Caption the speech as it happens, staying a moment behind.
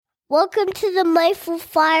Welcome to the Mindful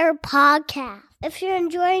Fire podcast. If you're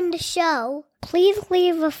enjoying the show, please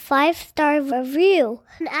leave a 5-star review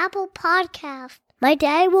on Apple Podcast. My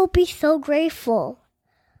dad will be so grateful.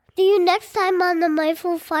 See you next time on the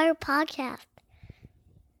Mindful Fire podcast.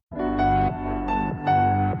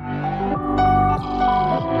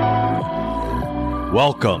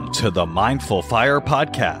 Welcome to the Mindful Fire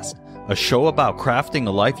podcast, a show about crafting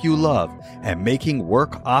a life you love and making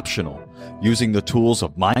work optional, using the tools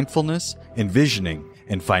of mindfulness, envisioning,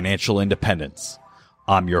 and financial independence.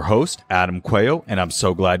 I'm your host, Adam Cuello, and I'm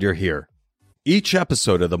so glad you're here. Each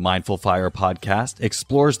episode of the Mindful Fire podcast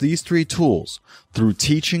explores these 3 tools through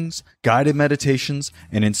teachings, guided meditations,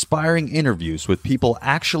 and inspiring interviews with people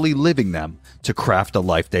actually living them to craft a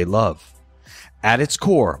life they love. At its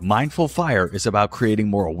core, Mindful Fire is about creating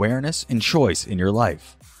more awareness and choice in your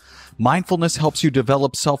life. Mindfulness helps you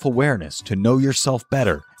develop self-awareness to know yourself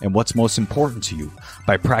better and what's most important to you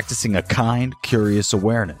by practicing a kind, curious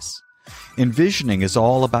awareness. Envisioning is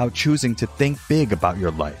all about choosing to think big about your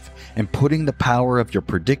life and putting the power of your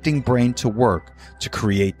predicting brain to work to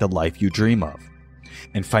create the life you dream of.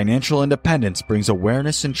 And financial independence brings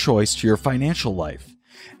awareness and choice to your financial life,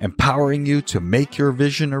 empowering you to make your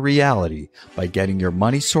vision a reality by getting your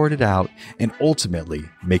money sorted out and ultimately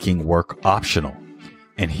making work optional.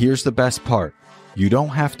 And here's the best part. You don't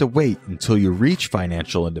have to wait until you reach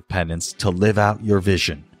financial independence to live out your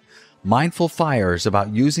vision. Mindful Fire is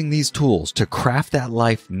about using these tools to craft that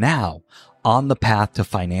life now on the path to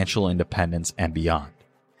financial independence and beyond.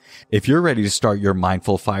 If you're ready to start your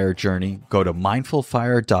Mindful Fire journey, go to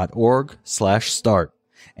mindfulfire.org/start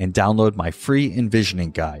and download my free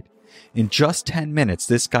envisioning guide. In just 10 minutes,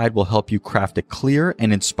 this guide will help you craft a clear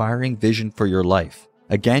and inspiring vision for your life.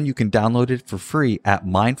 Again, you can download it for free at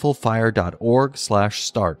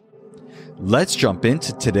mindfulfire.org/start. Let's jump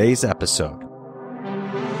into today's episode.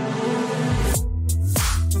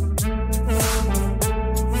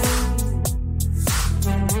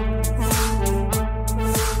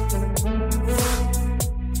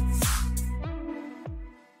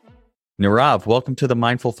 Nirav, welcome to the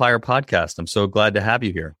Mindful Fire podcast. I'm so glad to have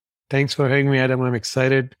you here. Thanks for having me, Adam. I'm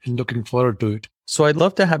excited and looking forward to it. So I'd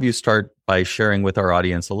love to have you start by sharing with our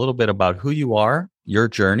audience a little bit about who you are, your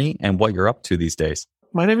journey, and what you're up to these days.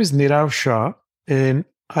 My name is Nirav Shah, and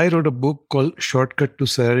I wrote a book called Shortcut to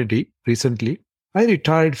Serenity recently. I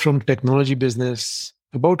retired from technology business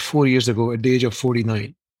about 4 years ago at the age of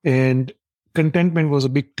 49. And contentment was a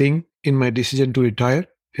big thing in my decision to retire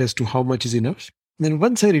as to how much is enough. Then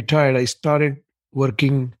once I retired, I started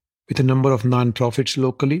working with a number of nonprofits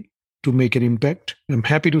locally to make an impact. I'm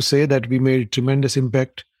happy to say that we made tremendous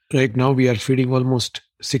impact. Right now, we are feeding almost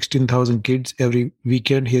 16,000 kids every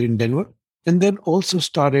weekend here in Denver. And then also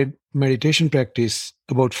started meditation practice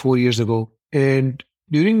about 4 years ago. And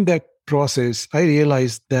during that process, I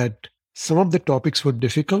realized that some of the topics were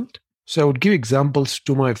difficult. So I would give examples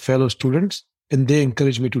to my fellow students, and they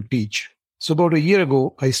encouraged me to teach. So about a year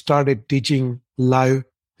ago, I started teaching live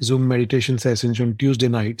Zoom meditation sessions on Tuesday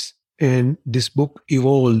nights. And this book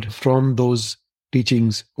evolved from those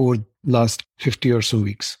teachings over the last 50 or so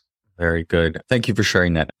weeks. Very good. Thank you for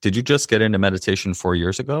sharing that. Did you just get into meditation 4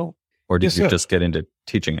 years ago? Or did you just get into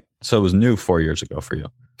teaching it? So it was new 4 years ago for you.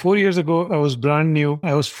 4 years ago, I was brand new.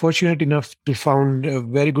 I was fortunate enough to find a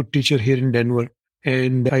very good teacher here in Denver.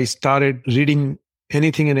 And I started reading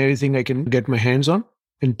anything and everything I can get my hands on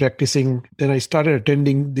and practicing. Then I started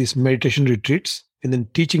attending these meditation retreats. And then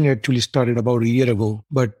teaching actually started about a year ago.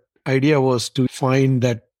 But idea was to find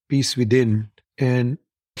that peace within. And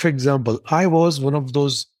for example, I was one of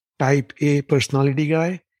those type A personality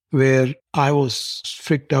guy where I was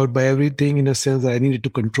freaked out by everything in a sense that I needed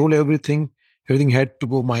to control everything. Everything had to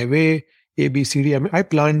go my way, A, B, C, D. I mean, I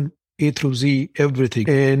planned A through Z, everything.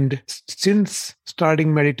 And since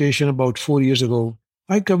starting meditation about 4 years ago,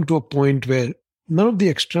 I come to a point where none of the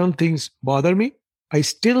external things bother me. I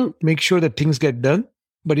still make sure that things get done,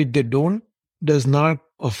 but if they don't, does not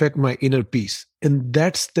affect my inner peace. And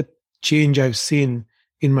that's the change I've seen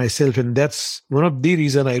in myself. And that's one of the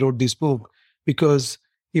reasons I wrote this book, because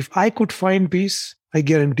if I could find peace, I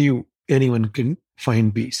guarantee you anyone can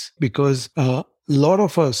find peace. Because a lot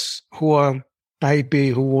of us who are type A,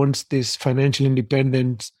 who wants this financial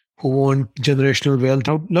independence, who want generational wealth,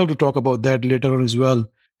 I would love to talk about that later on as well.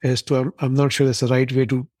 As to, I'm not sure that's the right way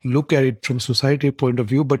to look at it from society point of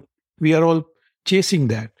view, but we are all chasing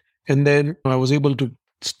that. And then I was able to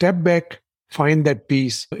step back, find that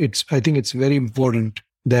peace. I think it's very important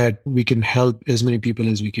that we can help as many people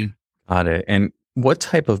as we can. Got it. And what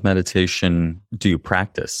type of meditation do you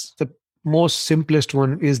practice? The most simplest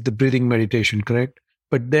one is the breathing meditation, correct?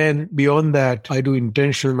 But then beyond that, I do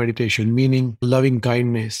intentional meditation, meaning loving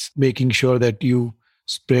kindness, making sure that you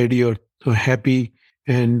spread your happy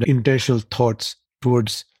and intentional thoughts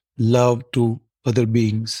towards love to other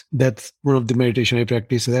beings. That's one of the meditation I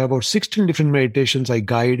practice. There are about 16 different meditations I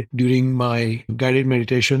guide during my guided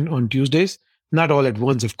meditation on Tuesdays. Not all at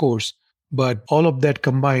once, of course, but all of that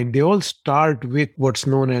combined, they all start with what's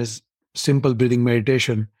known as simple breathing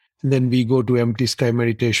meditation. And then we go to empty sky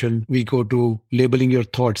meditation. We go to labeling your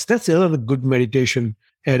thoughts. That's another good meditation,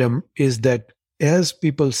 Adam, is that as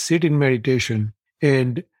people sit in meditation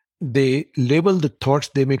and they label the thoughts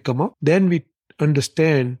they may come up, then we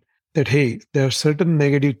understand that, hey, there are certain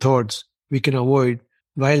negative thoughts we can avoid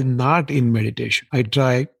while not in meditation. I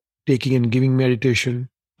try taking and giving meditation,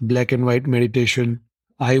 black and white meditation,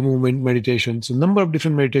 eye movement meditations, a number of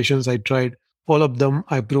different meditations I tried. All of them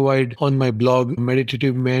I provide on my blog,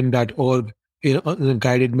 meditativeman.org, in a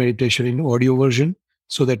guided meditation in audio version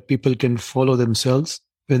so that people can follow themselves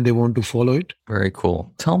when they want to follow it. Very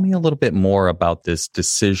cool. Tell me a little bit more about this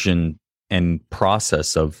decision and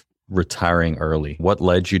process of retiring early. What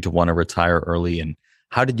led you to want to retire early and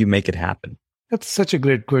how did you make it happen? That's such a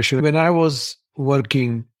great question. When I was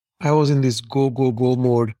working, I was in this go, go, go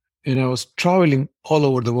mode. And I was traveling all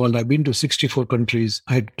over the world. I've been to 64 countries.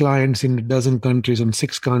 I had clients in a dozen countries on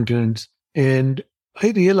 6 continents. And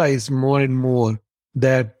I realized more and more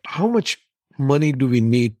that how much money do we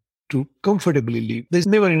need to comfortably live? There's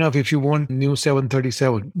never enough if you want new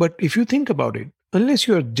 737. But if you think about it, unless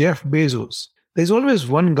you're Jeff Bezos, there's always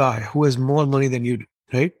one guy who has more money than you do,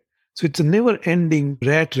 right? So it's a never-ending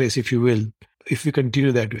rat race, if you will, if we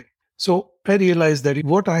continue that way. So I realized that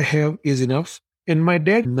what I have is enough. And my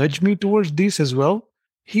dad nudged me towards this as well.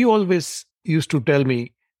 He always used to tell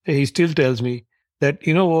me, and he still tells me, that,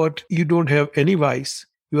 you know what, you don't have any vice.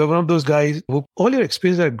 You are one of those guys who all your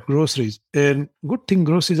expenses are groceries. And good thing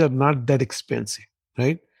groceries are not that expensive,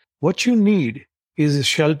 right? What you need is a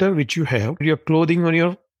shelter, which you have, your clothing on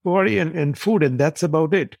your body and food, and that's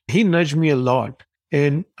about it. He nudged me a lot.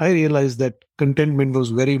 And I realized that contentment was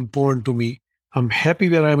very important to me. I'm happy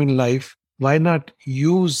where I'm in life. Why not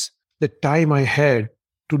use the time I had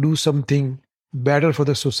to do something better for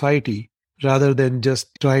the society rather than just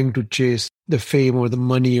trying to chase the fame or the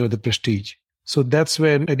money or the prestige? So that's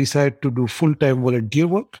when I decided to do full-time volunteer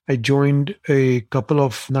work. I joined a couple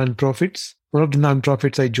of nonprofits. One of the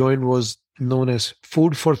nonprofits I joined was known as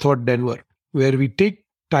Food for Thought Denver, where we take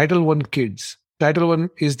Title I kids. Title I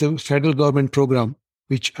is the federal government program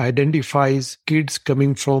which identifies kids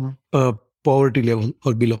coming from a poverty level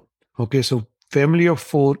or below. Okay, so family of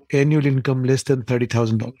 4, annual income less than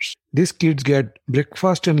 $30,000. These kids get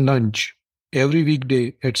breakfast and lunch every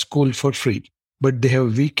weekday at school for free, but they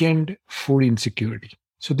have weekend food insecurity.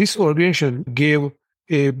 So this organization gave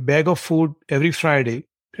a bag of food every Friday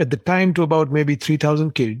at the time to about maybe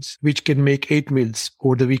 3,000 kids, which can make 8 meals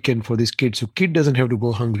over the weekend for these kids. So kid doesn't have to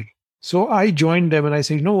go hungry. So I joined them and I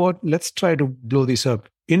said, you know what, let's try to blow this up.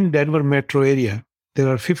 In Denver metro area, there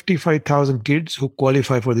are 55,000 kids who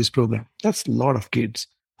qualify for this program. That's a lot of kids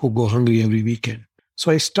who go hungry every weekend. So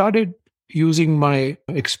I started using my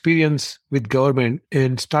experience with government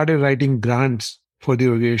and started writing grants for the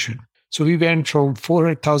organization. So we went from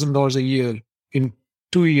 $400,000 a year in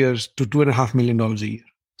 2 years to $2.5 million a year.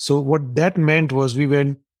 So what that meant was we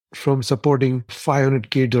went from supporting 500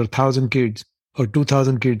 kids or 1,000 kids or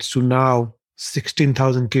 2,000 kids to now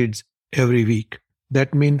 16,000 kids every week.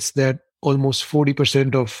 That means that almost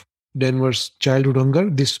 40% of Denver's childhood hunger,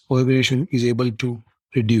 this organization is able to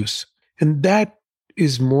reduce. And that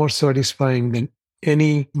is more satisfying than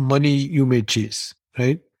any money you may chase,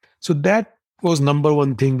 right? So that was number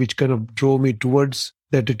one thing which kind of drove me towards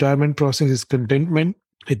that retirement process is contentment.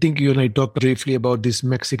 I think you and I talked briefly about this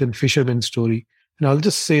Mexican fisherman story. And I'll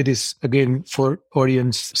just say this again for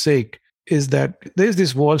audience sake, is that there's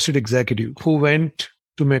this Wall Street executive who went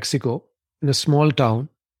to Mexico in a small town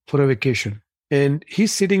for a vacation. And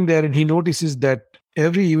he's sitting there and he notices that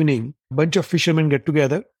every evening, a bunch of fishermen get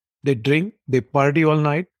together, they drink, they party all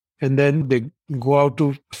night, and then they go out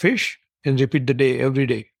to fish and repeat the day every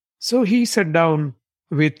day. So he sat down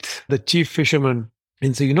with the chief fisherman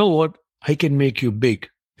and said, you know what? I can make you big.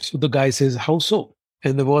 So the guy says, how so?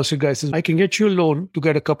 And the Wall Street guy says, I can get you a loan to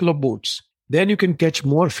get a couple of boats. Then you can catch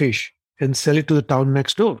more fish and sell it to the town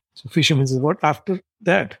next door. So fisherman says, what after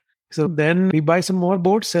that? So then we buy some more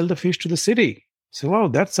boats, sell the fish to the city. So, wow,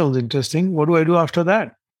 that sounds interesting. What do I do after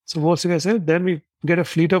that? So Wall Street guy said, then we get a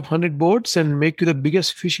fleet of 100 boats and make you the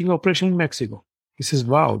biggest fishing operation in Mexico. He says,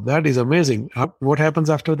 wow, that is amazing. What happens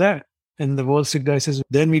after that? And the Wall Street guy says,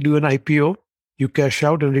 then we do an IPO, you cash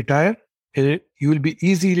out and retire, and you will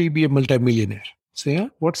easily be a multimillionaire. So yeah,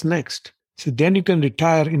 what's next? So then you can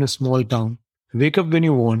retire in a small town, wake up when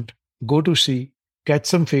you want, go to sea, catch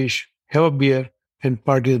some fish, have a beer, and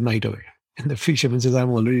party the night away. And the fisherman says,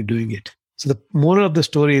 I'm already doing it. So the moral of the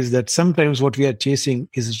story is that sometimes what we are chasing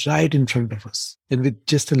is right in front of us. And with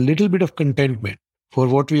just a little bit of contentment for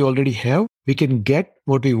what we already have, we can get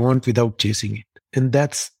what we want without chasing it. And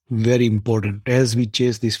that's very important as we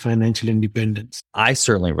chase this financial independence. I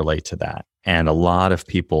certainly relate to that. And a lot of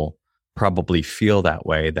people probably feel that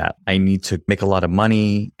way, that I need to make a lot of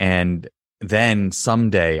money and then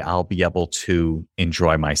someday I'll be able to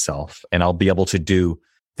enjoy myself and I'll be able to do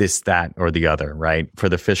this, that, or the other, right? For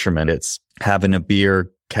the fisherman, it's having a beer,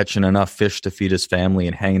 catching enough fish to feed his family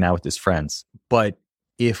and hanging out with his friends. But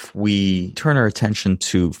if we turn our attention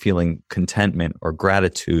to feeling contentment or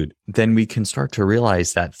gratitude, then we can start to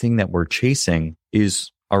realize that thing that we're chasing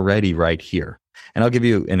is already right here. And I'll give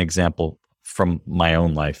you an example from my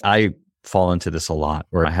own life. I fall into this a lot,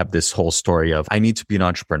 where I have this whole story of I need to be an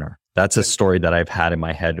entrepreneur. That's a story that I've had in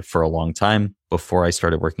my head for a long time. Before I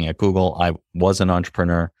started working at Google, I was an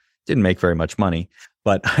entrepreneur, didn't make very much money,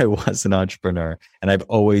 but I was an entrepreneur. And I've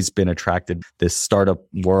always been attracted to this startup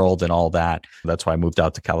world and all that. That's why I moved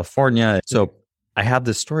out to California. So I have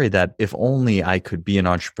this story that if only I could be an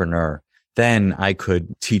entrepreneur, then I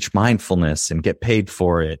could teach mindfulness and get paid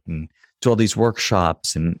for it and do all these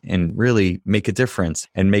workshops and really make a difference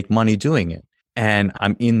and make money doing it. And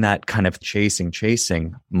I'm in that kind of chasing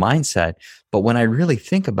mindset. But when I really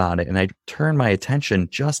think about it and I turn my attention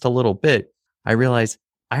just a little bit, I realize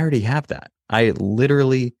I already have that. I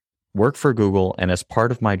literally work for Google. And as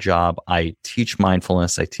part of my job, I teach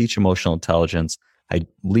mindfulness. I teach emotional intelligence. I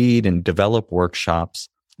lead and develop workshops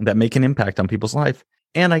that make an impact on people's life.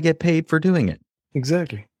 And I get paid for doing it.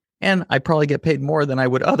 Exactly. And I probably get paid more than I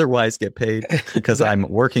would otherwise get paid because I'm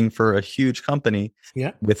working for a huge company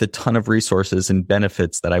with a ton of resources and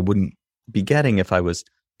benefits that I wouldn't be getting if I was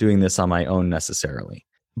doing this on my own necessarily.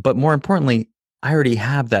 But more importantly, I already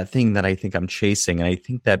have that thing that I think I'm chasing. And I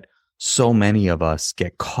think that so many of us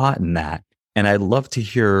get caught in that. And I'd love to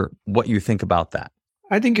hear what you think about that.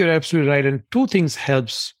 I think you're absolutely right. And two things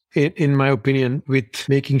helps, in my opinion, with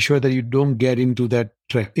making sure that you don't get into that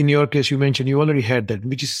trap. In your case, you mentioned you already had that,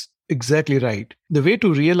 which is exactly right. The way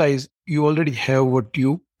to realize you already have what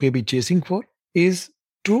you may be chasing for is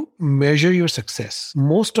to measure your success.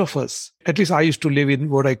 Most of us, at least I used to live in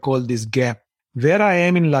what I call this gap, where I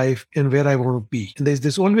am in life and where I want to be. And there's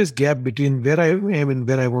this always gap between where I am and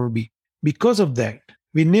where I want to be. Because of that,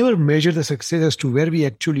 we never measure the success as to where we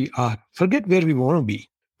actually are. Forget where we want to be.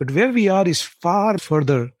 But where we are is far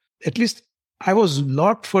further. At least I was a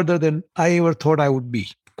lot further than I ever thought I would be.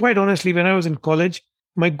 Quite honestly, when I was in college,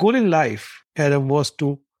 my goal in life, Adam, was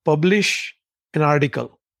to publish an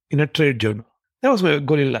article in a trade journal. That was my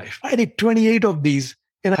goal in life. I did 28 of these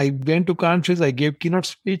and I went to conferences, I gave keynote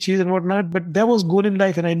speeches and whatnot, but that was goal in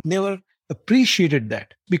life and I never appreciated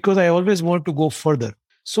that because I always wanted to go further.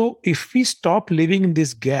 So if we stop living in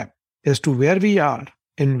this gap as to where we are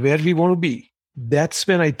and where we want to be, that's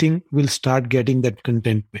when I think we'll start getting that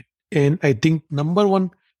contentment. And I think number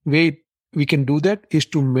one way we can do that is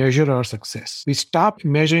to measure our success. We stop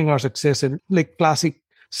measuring our success and like classic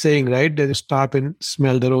saying, right? That you stop and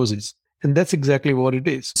smell the roses. And that's exactly what it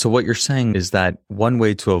is. So what you're saying is that one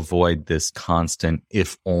way to avoid this constant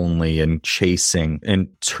if only and chasing and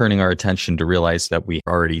turning our attention to realize that we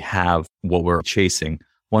already have what we're chasing,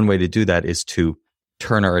 one way to do that is to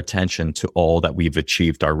turn our attention to all that we've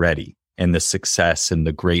achieved already and the success and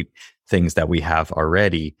the great things that we have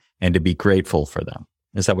already and to be grateful for them.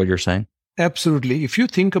 Is that what you're saying? Absolutely. If you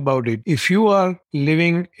think about it, if you are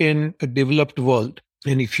living in a developed world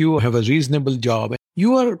and if you have a reasonable job,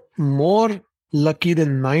 you are more lucky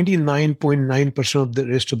than 99.9% of the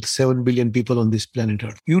rest of the 7 billion people on this planet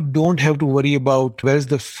Earth. You don't have to worry about where's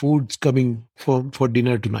the food's coming for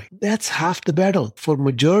dinner tonight. That's half the battle. For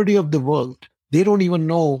majority of the world, they don't even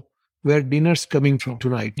know where dinner's coming from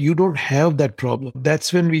tonight. You don't have that problem.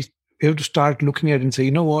 That's when we have to start looking at it and say,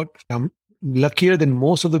 you know what? I'm luckier than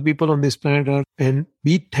most of the people on this planet Earth and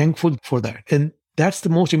be thankful for that. And that's the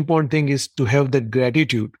most important thing, is to have that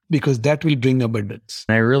gratitude, because that will bring abundance.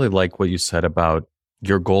 And I really like what you said about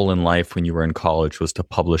your goal in life when you were in college was to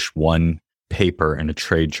publish one paper in a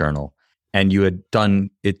trade journal. And you had done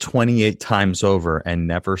it 28 times over and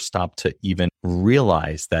never stopped to even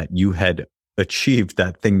realize that you had achieved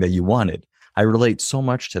that thing that you wanted. I relate so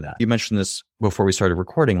much to that. You mentioned this before we started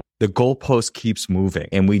recording. The goalpost keeps moving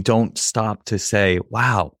and we don't stop to say,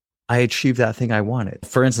 wow, I achieved that thing I wanted.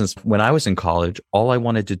 For instance, when I was in college, all I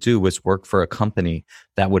wanted to do was work for a company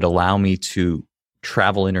that would allow me to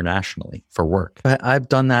travel internationally for work. I've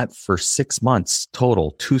done that for 6 months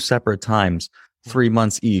total, 2 separate times, 3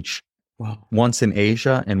 months each. Wow. Once in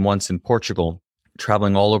Asia and once in Portugal,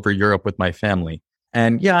 traveling all over Europe with my family.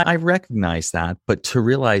 And yeah, I recognize that, but to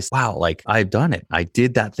realize, wow, like I've done it. I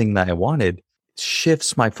did that thing that I wanted,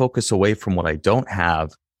 shifts my focus away from what I don't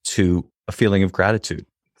have to a feeling of gratitude.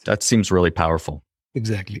 That seems really powerful.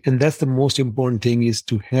 Exactly. And that's the most important thing, is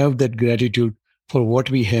to have that gratitude for what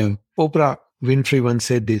we have. Oprah Winfrey once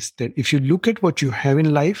said this, that if you look at what you have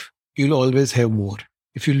in life, you'll always have more.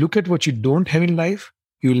 If you look at what you don't have in life,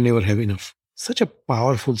 you'll never have enough. Such a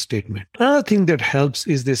powerful statement. Another thing that helps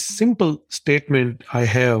is this simple statement I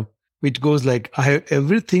have, which goes like, I have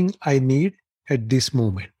everything I need at this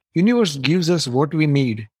moment. Universe gives us what we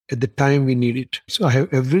need at the time we need it. So I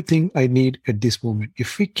have everything I need at this moment.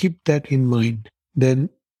 If we keep that in mind, then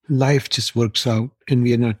life just works out and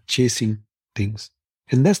we are not chasing things.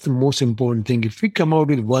 And that's the most important thing. If we come out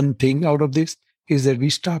with one thing out of this, is that we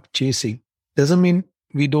stop chasing. Doesn't mean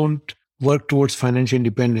we don't work towards financial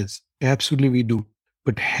independence. Absolutely we do.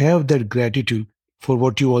 But have that gratitude for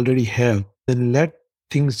what you already have. Then let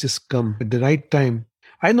things just come at the right time.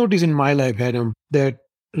 I notice in my life, Adam, that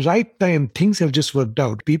right time things have just worked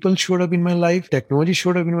out. People showed up in my life. Technology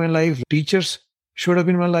showed up in my life. Teachers showed up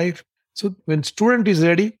in my life. So when student is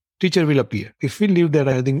ready, teacher will appear. If we leave that,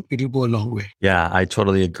 I think it will go a long way. Yeah, I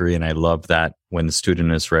totally agree. And I love that when the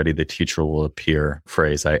student is ready, the teacher will appear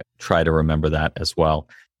phrase. I try to remember that as well.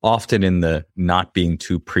 Often in the not being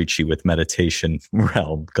too preachy with meditation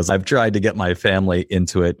realm, because I've tried to get my family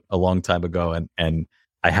into it a long time ago. And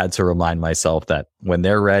I had to remind myself that when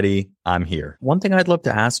they're ready, I'm here. One thing I'd love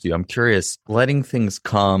to ask you, I'm curious, letting things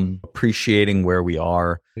come, appreciating where we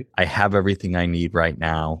are. I have everything I need right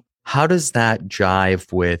now. How does that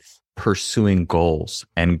jive with pursuing goals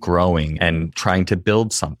and growing and trying to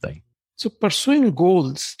build something? So pursuing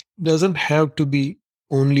goals doesn't have to be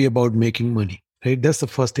only about making money, right? That's the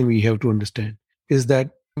first thing we have to understand, is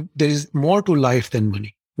that there is more to life than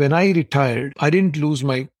money. When I retired, I didn't lose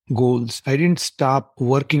my goals. I didn't stop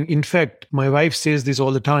working. In fact, my wife says this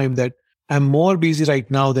all the time, that I'm more busy right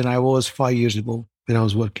now than I was 5 years ago when I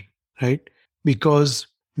was working, right? Because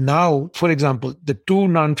now, for example, the 2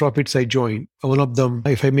 nonprofits I joined, one of them,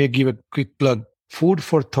 if I may give a quick plug,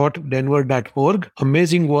 foodforthoughtdenver.org,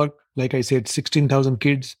 amazing work. Like I said, 16,000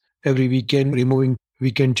 kids every weekend, removing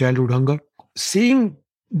weekend childhood hunger. Seeing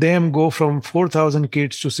them go from 4,000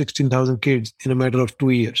 kids to 16,000 kids in a matter of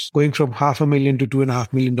 2 years, going from $500,000 to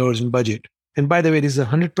 $2.5 million in budget. And by the way, this is a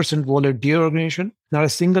 100% volunteer organization. Not a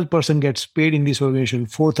single person gets paid in this organization,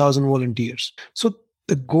 4,000 volunteers. So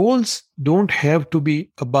the goals don't have to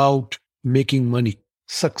be about making money.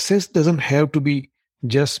 Success doesn't have to be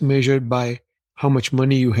just measured by how much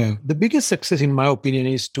money you have. The biggest success, in my opinion,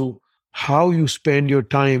 is to how you spend your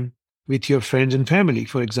time with your friends and family,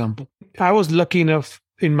 for example. I was lucky enough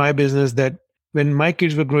in my business that when my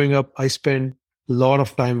kids were growing up, I spent a lot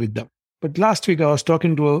of time with them. But last week, I was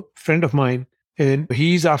talking to a friend of mine, and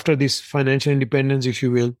he's after this financial independence, if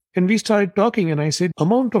you will. And we started talking, and I said,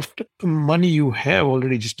 amount of money you have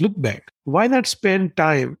already, just look back. Why not spend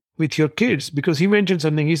time with your kids? Because he mentioned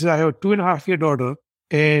something. He said, I have a 2.5-year daughter,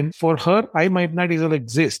 and for her, I might not even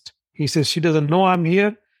exist. He says, she doesn't know I'm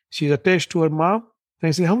here. She's attached to her mom. And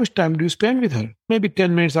I said, how much time do you spend with her? Maybe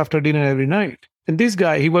 10 minutes after dinner every night. And this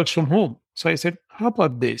guy, he works from home. So I said, how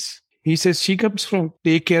about this? He says she comes from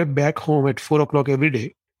daycare back home at 4 o'clock every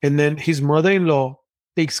day. And then his mother-in-law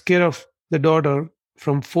takes care of the daughter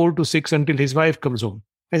from 4 to 6 until his wife comes home.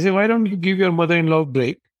 I said, why don't you give your mother-in-law a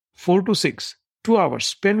break? 4 to 6, 2 hours.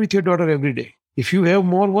 Spend with your daughter every day. If you have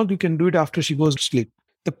more work, you can do it after she goes to sleep.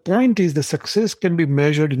 The point is the success can be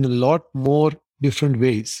measured in a lot more different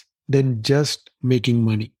ways than just making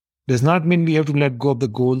money. Does not mean we have to let go of the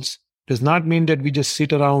goals. Does not mean that we just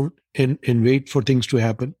sit around and wait for things to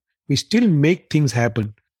happen. We still make things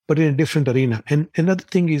happen, but in a different arena. And another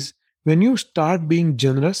thing is, when you start being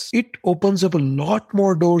generous, it opens up a lot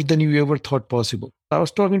more doors than you ever thought possible. I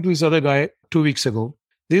was talking to this other guy 2 weeks ago.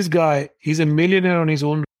 This guy, he's a millionaire on his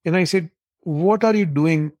own. And I said, what are you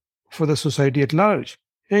doing for the society at large?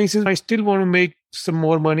 And he says, I still want to make some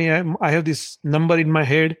more money. I have this number in my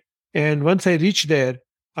head. And once I reach there,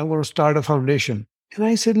 I'm going to start a foundation. And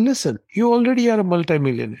I said, listen, you already are a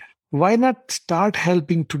multimillionaire. Why not start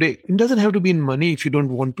helping today? It doesn't have to be in money if you don't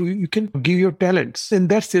want to. You can give your talents. And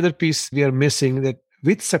that's the other piece we are missing, that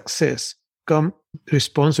with success come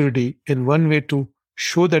responsibility. And one way to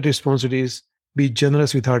show that responsibility is be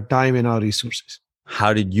generous with our time and our resources.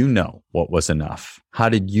 How did you know what was enough? How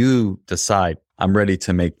did you decide I'm ready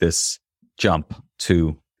to make this jump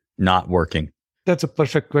to not working? That's a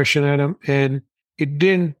perfect question, Adam. And it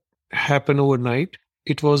didn't happen overnight.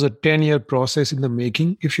 It was a 10-year process in the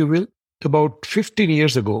making, if you will. About 15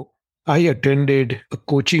 years ago, I attended a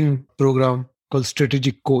coaching program called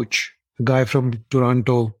Strategic Coach. A guy from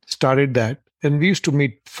Toronto started that, and we used to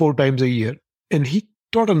meet 4 times a year. And he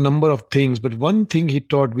taught a number of things, but one thing he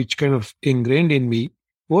taught which kind of ingrained in me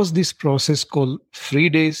was this process called free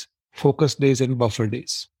days, focus days, and buffer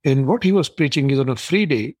days. And what he was preaching is on a free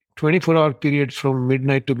day, 24-hour period from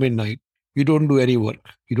midnight to midnight, you don't do any work.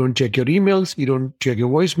 You don't check your emails, you don't check your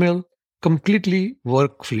voicemail, completely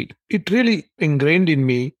work free. It really ingrained in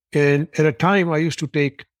me. And at a time, I used to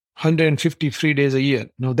take 150 free days a year.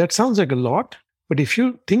 Now, that sounds like a lot, but if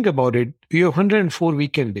you think about it, you have 104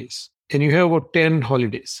 weekend days and you have about 10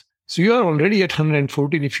 holidays. So you are already at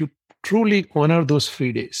 114 if you truly honor those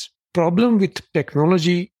free days. Problem with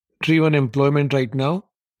technology-driven employment right now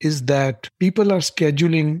is that people are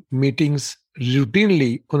scheduling meetings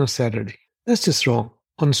routinely on a Saturday. That's just wrong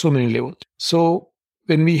on so many levels. So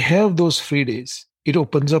when we have those free days, it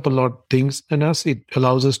opens up a lot of things in us. It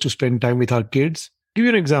allows us to spend time with our kids. Give you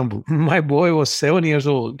an example. My boy was 7 years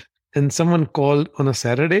old and someone called on a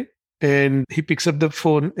Saturday and he picks up the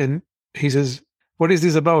phone and he says, "What is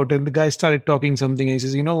this about?" And the guy started talking something. And he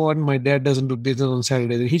says, "You know what? My dad doesn't do business on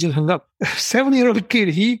Saturdays." And he just hung up. 7-year-old kid,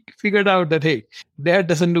 he figured out that, hey, dad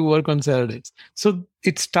doesn't do work on Saturdays. So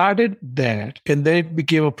it started that. And then it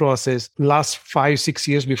became a process. Last 5-6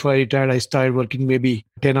 years before I retired, I started working maybe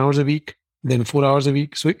 10 hours a week, then 4 hours a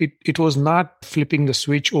week. So it was not flipping the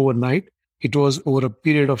switch overnight. It was over a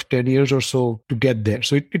period of 10 years or so to get there.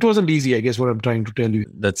 So it wasn't easy, I guess, what I'm trying to tell you.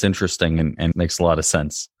 That's interesting and makes a lot of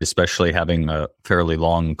sense, especially having a fairly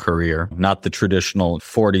long career, not the traditional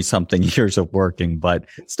 40-something years of working, but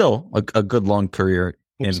still a good long career.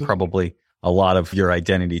 Absolutely. And probably a lot of your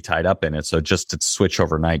identity tied up in it. So just to switch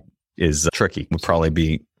overnight is tricky. Would probably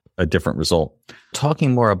be a different result.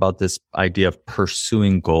 Talking more about this idea of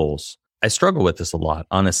pursuing goals. I struggle with this a lot,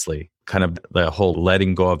 honestly. Kind of the whole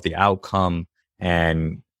letting go of the outcome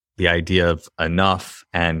and the idea of enough.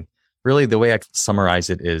 And really the way I summarize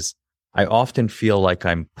it is I often feel like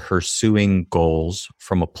I'm pursuing goals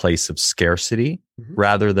from a place of scarcity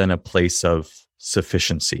rather than a place of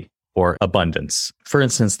sufficiency or abundance. For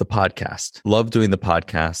instance, the podcast. Love doing the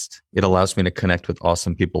podcast. It allows me to connect with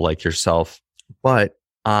awesome people like yourself. But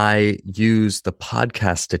I use the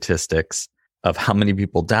podcast statistics of how many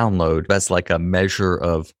people download as like a measure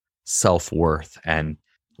of self-worth and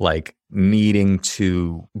like needing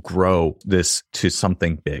to grow this to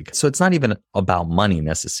something big. So it's not even about money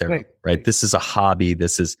necessarily, right? This is a hobby.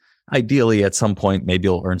 This is ideally at some point, maybe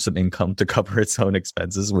you'll earn some income to cover its own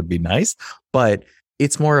expenses would be nice, but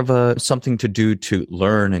it's more of a something to do to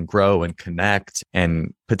learn and grow and connect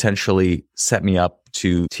and potentially set me up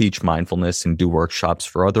to teach mindfulness and do workshops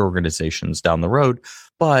for other organizations down the road.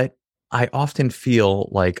 But I often feel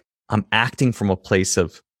like I'm acting from a place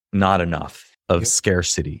of not enough, of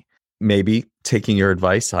scarcity. Maybe taking your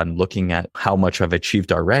advice on looking at how much I've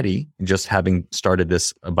achieved already, just having started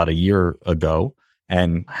this about a year ago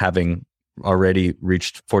and having already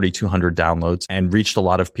reached 4,200 downloads and reached a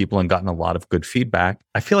lot of people and gotten a lot of good feedback.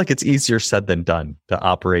 I feel like it's easier said than done to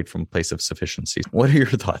operate from a place of sufficiency. What are your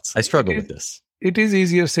thoughts? I struggle with this. It is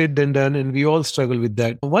easier said than done, and we all struggle with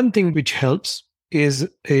that. One thing which helps is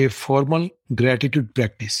a formal gratitude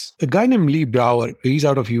practice. A guy named Lee Brower, he's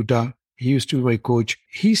out of Utah. He used to be my coach.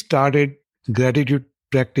 He started gratitude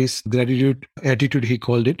practice, gratitude attitude, he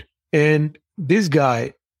called it. And this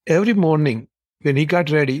guy, every morning when he got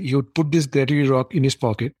ready, he would put this gratitude rock in his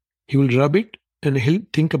pocket. He will rub it and he'll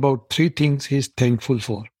think about 3 things he's thankful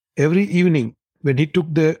for. Every evening when he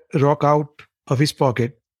took the rock out of his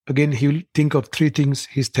pocket, again, he will think of 3 things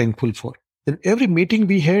he's thankful for. And every meeting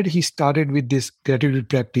we had, he started with this gratitude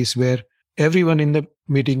practice where everyone in the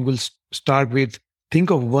meeting will start with, think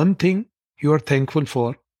of 1 thing you are thankful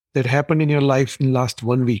for that happened in your life in last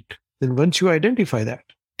 1 week. Then once you identify that,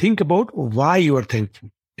 think about why you are thankful.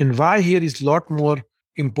 And why here is a lot more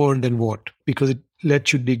important than what, because it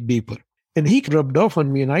lets you dig deeper. And he rubbed off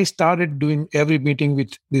on me and I started doing every meeting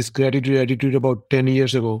with this gratitude attitude about 10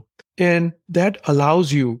 years ago. And that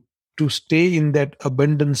allows you to stay in that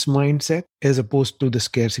abundance mindset as opposed to the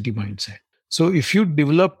scarcity mindset. So if you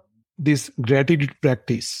develop this gratitude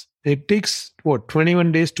practice, it takes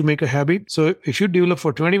 21 days to make a habit. So if you develop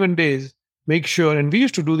for 21 days, make sure, and we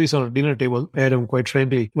used to do this on a dinner table, Adam, quite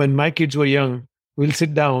frankly, when my kids were young, we'll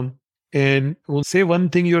sit down and we'll say 1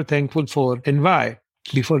 thing you're thankful for and why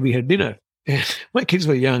before we had dinner. And my kids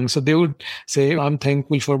were young, so they would say, I'm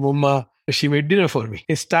thankful for Mama. She made dinner for me.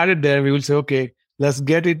 It started there. We would say, okay, Let's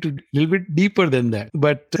get it a little bit deeper than that.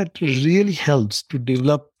 But that really helps to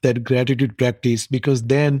develop that gratitude practice, because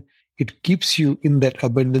then it keeps you in that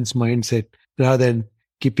abundance mindset rather than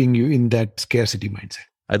keeping you in that scarcity mindset.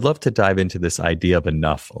 I'd love to dive into this idea of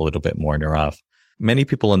enough a little bit more, Nirav. Many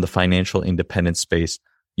people in the financial independence space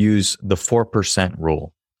use the 4%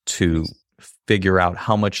 rule to figure out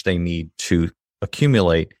how much they need to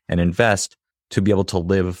accumulate and invest to be able to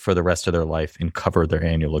live for the rest of their life and cover their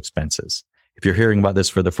annual expenses. If you're hearing about this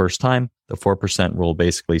for the first time, the 4% rule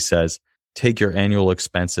basically says, take your annual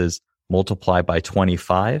expenses, multiply by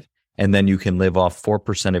 25, and then you can live off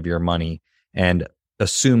 4% of your money, and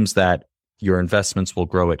assumes that your investments will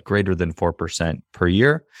grow at greater than 4% per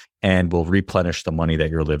year and will replenish the money that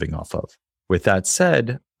you're living off of. With that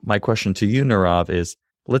said, my question to you, Nirav, is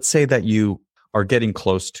let's say that you are getting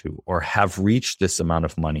close to or have reached this amount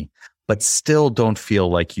of money, but still don't feel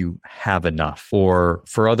like you have enough, or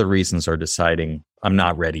for other reasons are deciding, I'm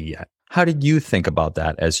not ready yet. How did you think about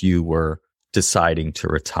that as you were deciding to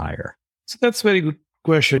retire? So that's a very good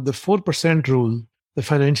question. The 4% rule the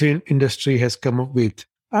financial industry has come up with,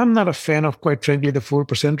 I'm not a fan of, quite frankly, the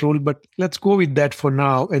 4% rule, but let's go with that for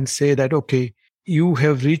now and say that, okay, you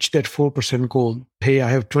have reached that 4% goal. Hey, I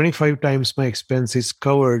have 25 times my expenses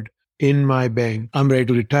covered in my bank. I'm ready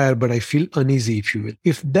to retire, but I feel uneasy, if you will.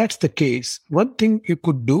 If that's the case, one thing you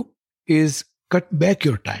could do is cut back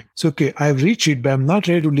your time. So, okay, I've reached it, but I'm not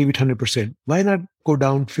ready to leave it 100%. Why not go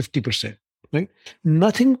down 50%? Right?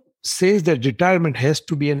 Nothing says that retirement has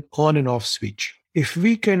to be an on and off switch. If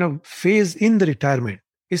we kind of phase in the retirement,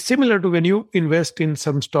 it's similar to when you invest in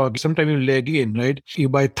some stock. Sometimes you leg in, right? You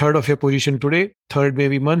buy a third of your position today, third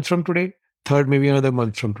maybe month from today, third maybe another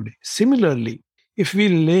month from today. Similarly, if we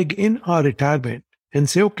leg in our retirement and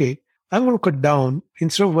say, okay, I'm going to cut down,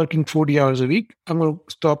 instead of working 40 hours a week, I'm going to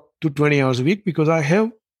stop to 20 hours a week because I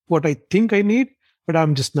have what I think I need, but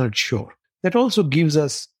I'm just not sure. That also gives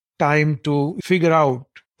us time to figure out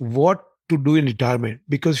what to do in retirement.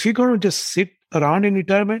 Because if you're going to just sit around in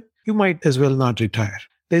retirement, you might as well not retire.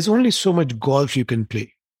 There's only so much golf you can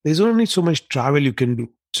play. There's only so much travel you can do.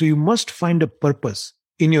 So you must find a purpose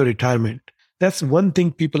in your retirement. That's one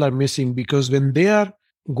thing people are missing, because when they are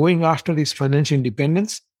going after this financial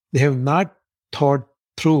independence, they have not thought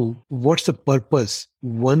through what's the purpose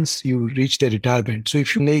once you reach the retirement. So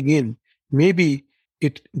if you leg in, maybe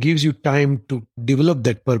it gives you time to develop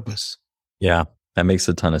that purpose. Yeah, that makes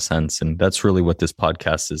a ton of sense. And that's really what this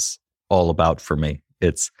podcast is all about for me.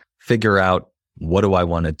 It's figure out, what do I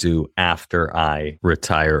want to do after I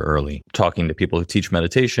retire early? Talking to people who teach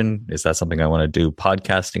meditation, is that something I want to do?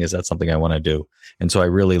 Podcasting, is that something I want to do? And so I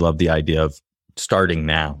really love the idea of starting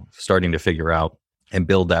now, starting to figure out and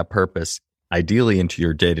build that purpose, ideally into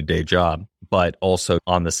your day-to-day job, but also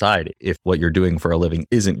on the side. If what you're doing for a living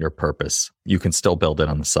isn't your purpose, you can still build it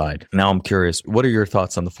on the side. Now I'm curious, what are your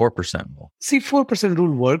thoughts on the 4% rule? See, 4%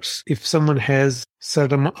 rule works if someone has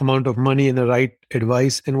certain amount of money and the right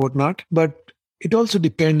advice and whatnot, but it also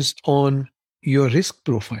depends on your risk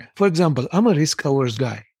profile. For example, I'm a risk-averse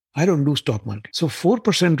guy. I don't do stock market. So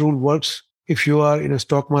 4% rule works if you are in a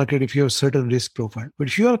stock market, if you have a certain risk profile. But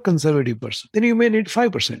if you are a conservative person, then you may need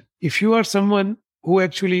 5%. If you are someone who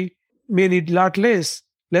actually may need a lot less,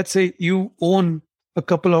 let's say you own a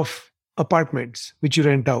couple of apartments which you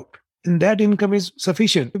rent out, and that income is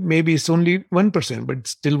sufficient. Maybe it's only 1%, but it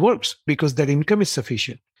still works because that income is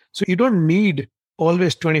sufficient. So you don't need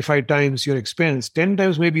always 25 times your expense. 10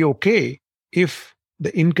 times may be okay if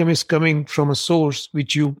the income is coming from a source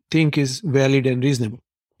which you think is valid and reasonable.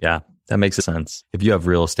 Yeah, that makes sense. If you have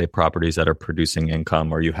real estate properties that are producing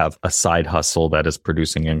income, or you have a side hustle that is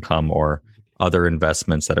producing income, or other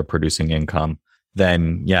investments that are producing income,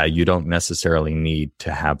 then yeah, you don't necessarily need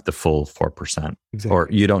to have the full 4%. Exactly. Or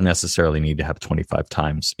you don't necessarily need to have 25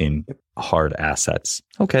 times in hard assets.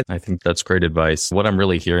 Okay, I think that's great advice. What I'm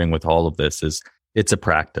really hearing with all of this is it's a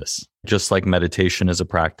practice. Just like meditation is a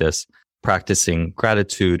practice, practicing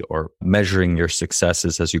gratitude or measuring your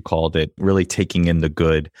successes, as you called it, really taking in the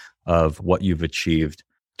good of what you've achieved.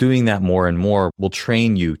 Doing that more and more will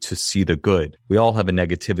train you to see the good. We all have a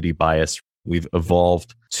negativity bias. We've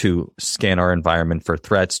evolved to scan our environment for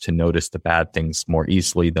threats, to notice the bad things more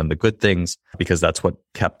easily than the good things, because that's what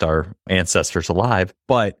kept our ancestors alive.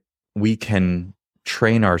 But we can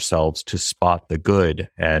train ourselves to spot the good.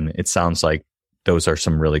 And it sounds like those are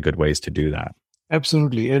some really good ways to do that.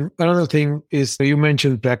 Absolutely. And another thing is, you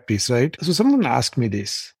mentioned practice, right? So someone asked me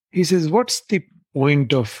this. He says, what's the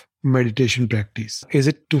point of meditation practice? Is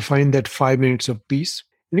it to find that 5 minutes of peace?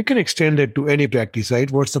 And you can extend that to any practice, right?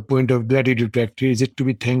 What's the point of gratitude practice? Is it to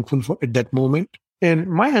be thankful for at that moment? And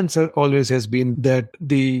my answer always has been that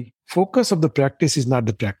the focus of the practice is not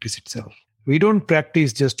the practice itself. We don't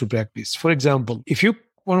practice just to practice. For example, if you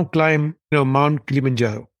want to climb, Mount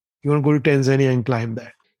Kilimanjaro, you want to go to Tanzania and climb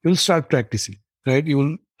that, you'll start practicing, right? You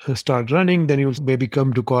will start running, then you'll maybe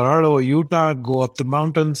come to Colorado or Utah, go up the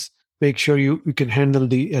mountains, make sure you can handle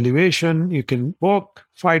the elevation. You can walk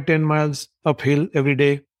 5-10 miles uphill every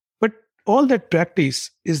day. But all that practice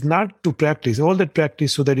is not to practice. All that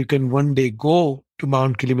practice so that you can one day go to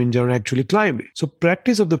Mount Kilimanjaro and actually climb it. So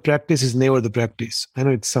practice of the practice is never the practice. I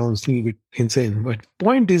know it sounds a little bit insane, but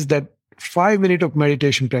point is that 5 minutes of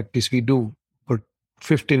meditation practice we do for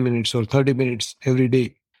 15 minutes or 30 minutes every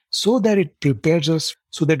day, so that it prepares us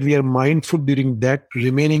so that we are mindful during that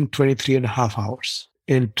remaining 23 and a half hours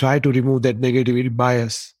and try to remove that negativity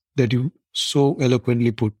bias that you so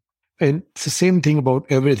eloquently put. And it's the same thing about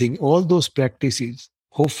everything. All those practices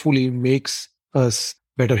hopefully makes us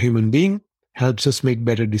better human being, helps us make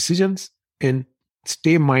better decisions and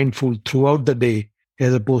stay mindful throughout the day,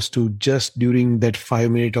 as opposed to just during that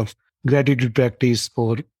 5 minutes of gratitude practice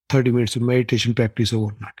or 30 minutes of meditation practice or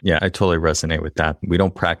whatnot. Yeah, I totally resonate with that. We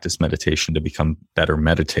don't practice meditation to become better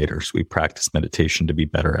meditators. We practice meditation to be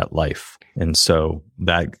better at life. And so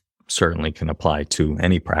that certainly can apply to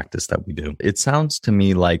any practice that we do. It sounds to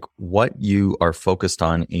me like what you are focused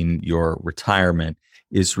on in your retirement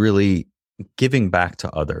is really giving back to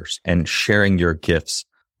others and sharing your gifts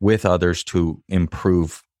with others to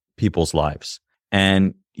improve people's lives.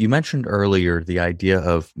 And you mentioned earlier the idea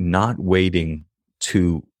of not waiting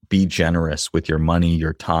to be generous with your money,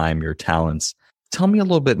 your time, your talents. Tell me a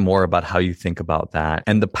little bit more about how you think about that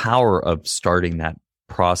and the power of starting that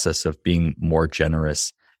process of being more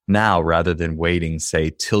generous now rather than waiting, say,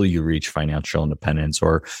 till you reach financial independence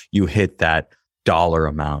or you hit that dollar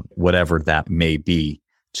amount, whatever that may be,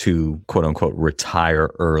 to quote unquote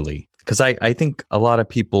retire early. Because I think a lot of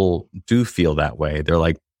people do feel that way. They're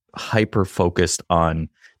like hyper focused on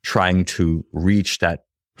trying to reach that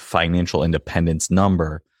financial independence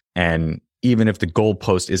number. And even if the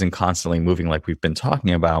goalpost isn't constantly moving like we've been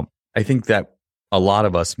talking about, I think that a lot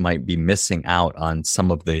of us might be missing out on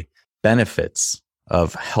some of the benefits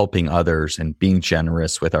of helping others and being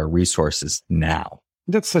generous with our resources now.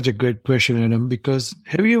 That's such a great question, Adam, because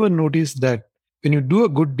have you ever noticed that when you do a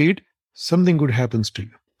good deed, something good happens to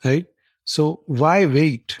you, right? So why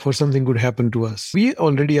wait for something good happen to us? We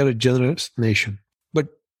already are a generous nation. But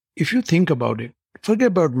if you think about it, forget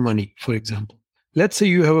about money, for example. Let's say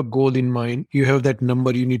you have a goal in mind, you have that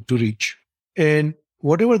number you need to reach. And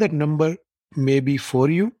whatever that number may be for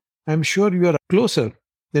you, I'm sure you are closer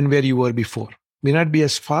than where you were before. May not be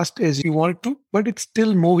as fast as you want to, but it's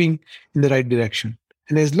still moving in the right direction.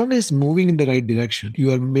 And as long as it's moving in the right direction,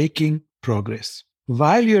 you are making progress.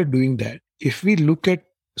 While you are doing that, if we look at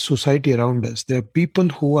society around us, there are people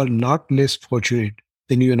who are not less fortunate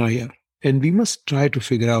than you and I are. And we must try to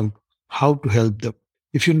figure out how to help them.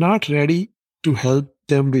 If you're not ready to help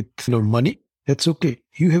them with money, that's okay.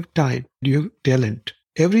 You have time, you have talent.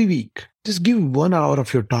 Every week, just give 1 hour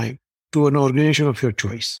of your time to an organization of your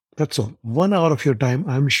choice. That's all. 1 hour of your time.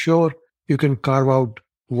 I'm sure you can carve out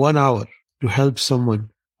 1 hour to help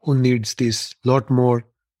someone who needs this a lot more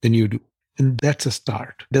than you do. And that's a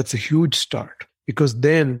start. That's a huge start, because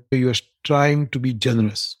then you are trying to be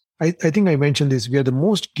generous. I think I mentioned this. We are the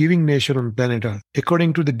most giving nation on planet Earth.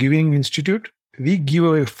 According to the Giving Institute, we give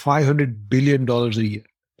away $500 billion a year.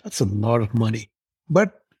 That's a lot of money.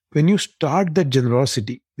 But when you start that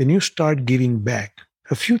generosity, when you start giving back,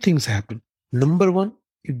 a few things happen. Number one,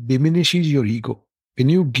 it diminishes your ego. When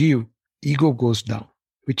you give, ego goes down,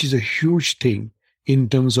 which is a huge thing in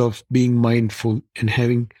terms of being mindful and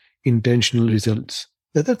having intentional results.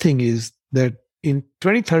 The other thing is that in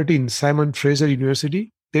 2013, Simon Fraser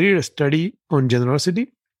University, they did a study on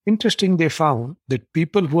generosity. Interesting, they found that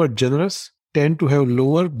people who are generous tend to have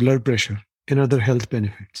lower blood pressure and other health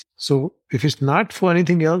benefits. So if it's not for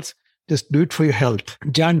anything else, just do it for your health.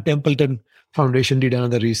 John Templeton Foundation did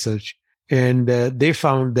another research, and they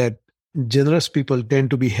found that generous people tend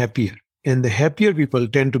to be happier, and the happier people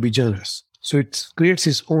tend to be generous. So it creates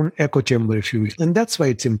its own echo chamber, if you will. And that's why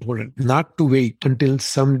it's important not to wait until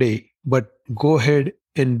someday, but go ahead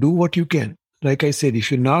and do what you can. Like I said,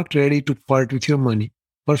 if you're not ready to part with your money,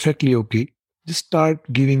 perfectly okay. Just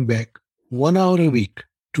start giving back 1 hour a week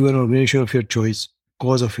to an organization of your choice,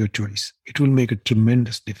 cause of your choice. It will make a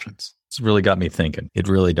tremendous difference. It's really got me thinking. It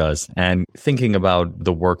really does. And thinking about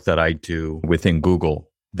the work that I do within Google,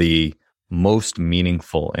 the most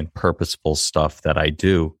meaningful and purposeful stuff that I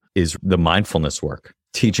do is the mindfulness work,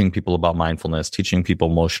 teaching people about mindfulness, teaching people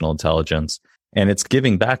emotional intelligence. And it's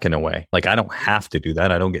giving back in a way. Like, I don't have to do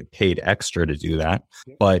that. I don't get paid extra to do that,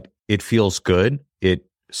 but it feels good. It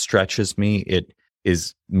stretches me. It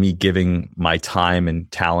is me giving my time and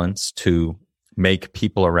talents to make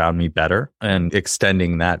people around me better and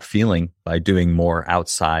extending that feeling by doing more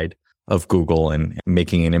outside of Google and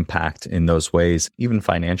making an impact in those ways, even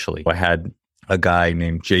financially. I had a guy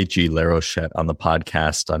named JG Larochette on the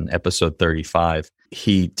podcast on episode 35.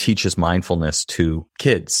 He teaches mindfulness to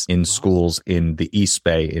kids in schools in the East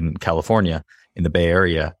Bay in California, in the Bay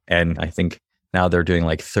Area. And I think now they're doing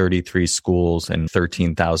like 33 schools and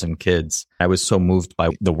 13,000 kids. I was so moved by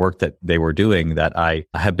the work that they were doing that I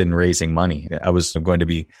have been raising money. I was going to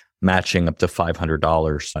be matching up to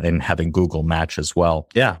 $500 and having Google match as well.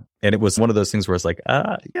 Yeah. And it was one of those things where it's like,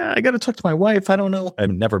 yeah, I got to talk to my wife. I don't know.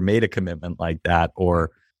 I've never made a commitment like that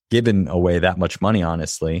or given away that much money,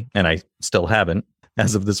 honestly. And I still haven't.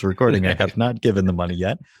 As of this recording, I have not given the money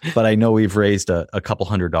yet, but I know we've raised a couple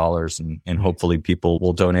 $100 and hopefully people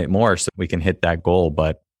will donate more so we can hit that goal.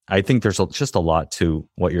 But I think there's just a lot to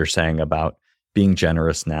what you're saying about being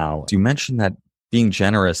generous now. You mentioned that being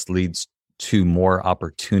generous leads to more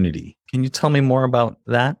opportunity. Can you tell me more about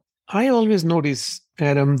that? I always notice,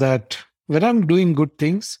 Adam, that when I'm doing good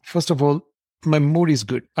things, first of all, my mood is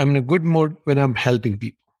good. I'm in a good mood when I'm helping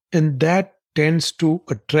people. And that tends to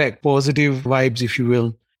attract positive vibes, if you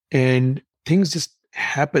will. And things just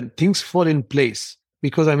happen. Things fall in place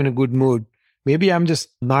because I'm in a good mood. Maybe I'm just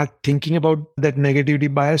not thinking about that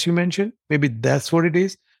negativity bias you mentioned. Maybe that's what it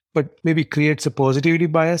is. But maybe creates a positivity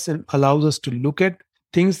bias and allows us to look at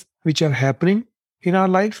things which are happening in our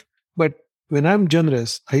life. But when I'm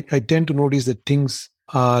generous, I tend to notice that things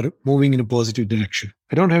are moving in a positive direction.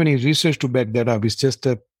 I don't have any research to back that up. It's just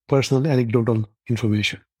a personal anecdotal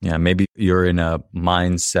information. Yeah, maybe you're in a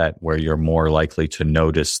mindset where you're more likely to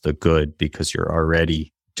notice the good because you're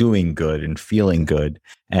already doing good and feeling good.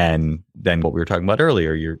 And then what we were talking about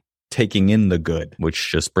earlier, you're taking in the good,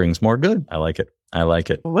 which just brings more good. I like it. I like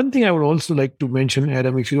it. One thing I would also like to mention,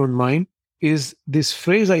 Adam, if you don't mind, is this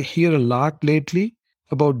phrase I hear a lot lately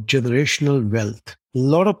about generational wealth. A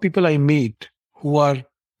lot of people I meet who are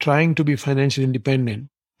trying to be financially independent,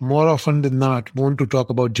 more often than not, want to talk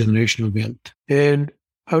about generational wealth. And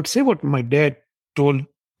I would say what my dad told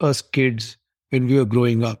us kids when we were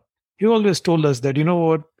growing up. He always told us that, you know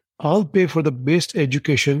what, I'll pay for the best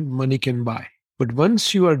education money can buy. But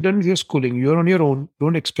once you are done with your schooling, you're on your own,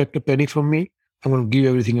 don't expect a penny from me. I'm going to give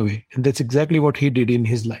everything away. And that's exactly what he did in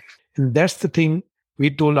his life. And that's the thing we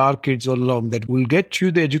told our kids all along, that we'll get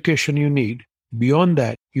you the education you need. Beyond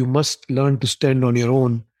that, you must learn to stand on your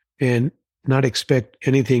own and not expect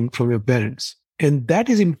anything from your parents. And that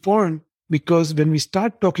is important because when we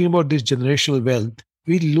start talking about this generational wealth,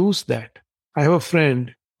 we lose that. I have a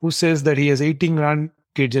friend who says that he has 18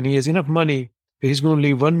 grandkids and he has enough money that he's going to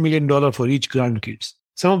leave $1 million for each grandkids.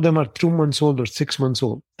 Some of them are 2 months old or 6 months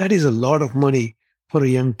old. That is a lot of money for a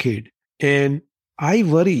young kid. And I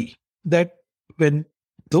worry that when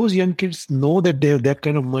those young kids know that they have that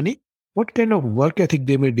kind of money, what kind of work ethic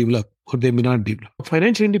they may develop or they may not develop.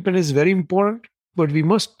 Financial independence is very important, but we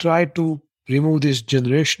must try to remove this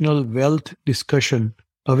generational wealth discussion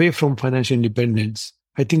away from financial independence.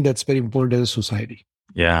 I think that's very important as a society.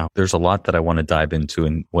 Yeah, there's a lot that I want to dive into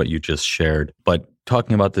in what you just shared. But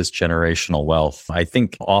talking about this generational wealth, I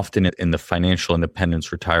think often in the financial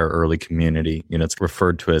independence retire early community, it's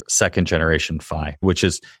referred to as second generation FI, which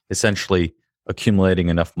is essentially accumulating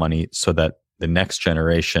enough money so that the next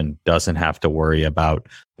generation doesn't have to worry about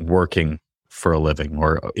working for a living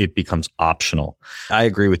or it becomes optional. I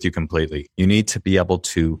agree with you completely. You need to be able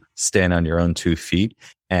to stand on your own 2 feet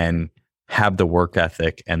and have the work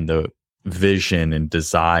ethic and the vision and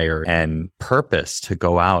desire and purpose to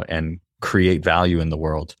go out and create value in the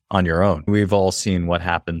world on your own. We've all seen what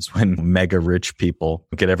happens when mega rich people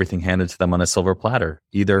get everything handed to them on a silver platter.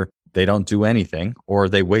 Either they don't do anything or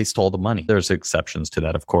they waste all the money. There's exceptions to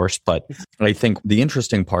that, of course. But I think the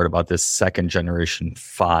interesting part about this second generation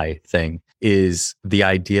FI thing is the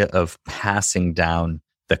idea of passing down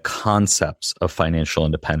the concepts of financial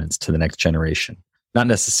independence to the next generation. Not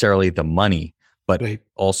necessarily the money, but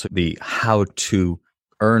also the how to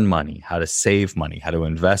earn money, how to save money, how to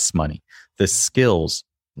invest money, the skills.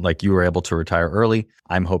 Like you were able to retire early.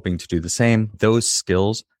 I'm hoping to do the same. Those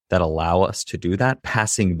skills that allow us to do that,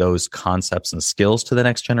 passing those concepts and skills to the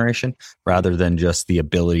next generation rather than just the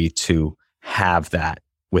ability to have that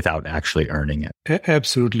without actually earning it.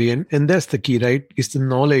 Absolutely. And that's the key, right? It's the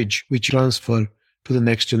knowledge which transfer to the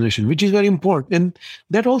next generation, which is very important. And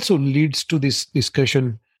that also leads to this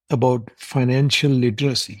discussion about financial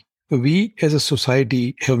literacy. We as a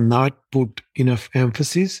society have not put enough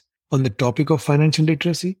emphasis on the topic of financial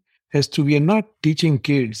literacy as to we are not teaching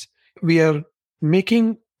kids. We are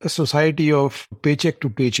making a society of paycheck to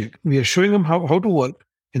paycheck. We are showing them how to work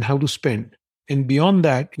and how to spend. And beyond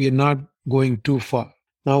that, we are not going too far.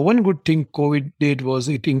 Now, one good thing COVID did was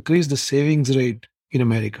it increased the savings rate in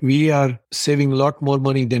America. We are saving a lot more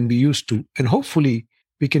money than we used to. And hopefully,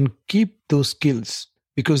 we can keep those skills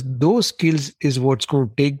because those skills is what's going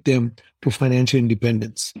to take them to financial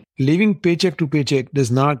independence. Living paycheck to paycheck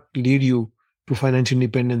does not lead you to financial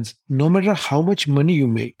independence, no matter how much money you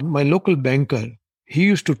make. My local banker, he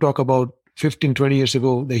used to talk about 15, 20 years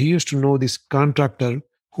ago that he used to know this contractor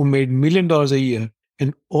who made $1 million a year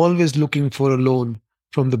and always looking for a loan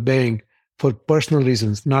from the bank for personal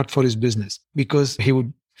reasons, not for his business, because he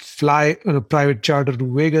would fly on a private charter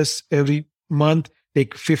to Vegas every month,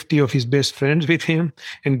 take 50 of his best friends with him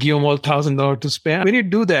and give them all $1,000 to spend. When you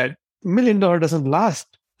do that, $1 million doesn't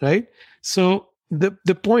last, right? So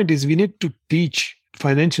the point is we need to teach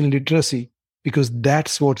financial literacy because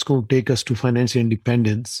that's what's going to take us to financial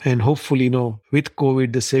independence. And hopefully, with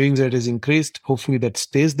COVID, the savings rate has increased. Hopefully that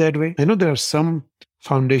stays that way. I know there are some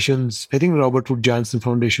foundations. I think Robert Wood Johnson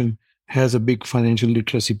Foundation has a big financial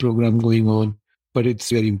literacy program going on, but it's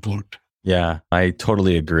very important. Yeah, I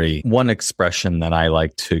totally agree. One expression that I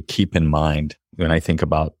like to keep in mind when I think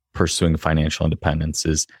about pursuing financial independence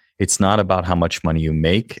is it's not about how much money you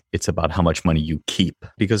make, it's about how much money you keep.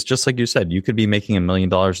 Because just like you said, you could be making $1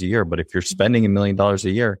 million a year, but if you're spending $1 million a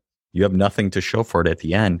year, you have nothing to show for it at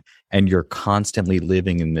the end. And you're constantly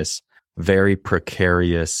living in this very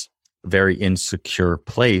precarious, very insecure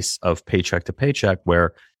place of paycheck to paycheck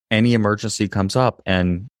where any emergency comes up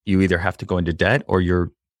and you either have to go into debt or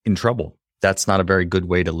you're in trouble. That's not a very good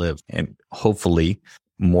way to live. And hopefully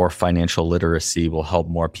more financial literacy will help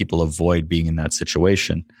more people avoid being in that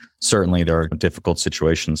situation. Certainly there are difficult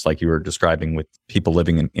situations like you were describing with people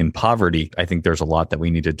living in poverty. I think there's a lot that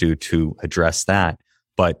we need to do to address that.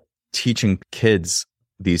 But teaching kids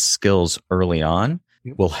these skills early on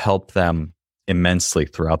will help them immensely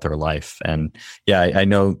throughout their life. And yeah, I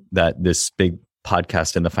know that this big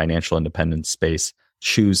podcast in the financial independence space,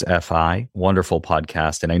 Choose FI, wonderful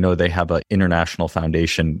podcast. And I know they have an international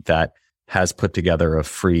foundation that has put together a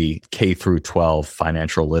free K through 12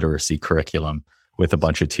 financial literacy curriculum with a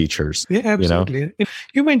bunch of teachers. Yeah, absolutely.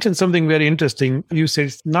 You mentioned something very interesting. You said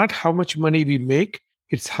it's not how much money we make,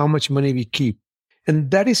 it's how much money we keep. And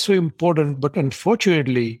that is so important. But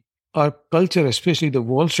unfortunately, our culture, especially the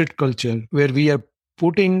Wall Street culture, where we are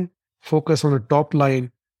putting focus on the top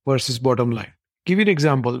line versus bottom line. Give you an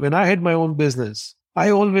example. When I had my own business, I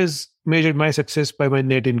always measured my success by my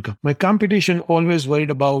net income. My competition always worried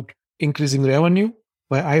about increasing revenue,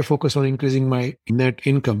 while I focus on increasing my net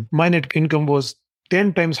income. My net income was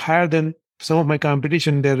 10 times higher than some of my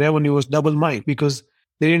competition. Their revenue was double mine because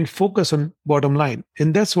they didn't focus on bottom line.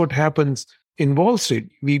 And that's what happens in Wall Street.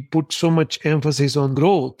 We put so much emphasis on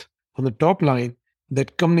growth on the top line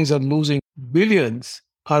that companies are losing billions,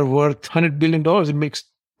 are worth $100 billion. It makes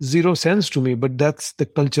zero sense to me, but that's the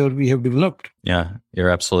culture we have developed. Yeah, you're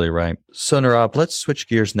absolutely right. So Nirav, let's switch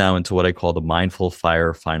gears now into what I call the Mindful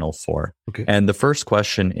Fire Final Four. Okay. And the first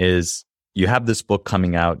question is, you have this book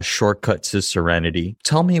coming out, Shortcut to Serenity.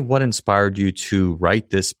 Tell me what inspired you to write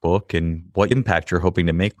this book and what impact you're hoping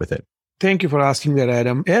to make with it. Thank you for asking that,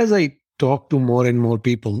 Adam. As I talk to more and more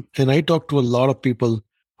people, and I talk to a lot of people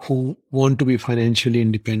who want to be financially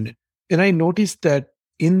independent, and I noticed that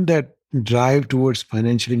in that drive towards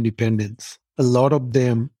financial independence, a lot of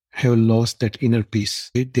them have lost that inner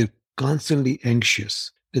peace. They're constantly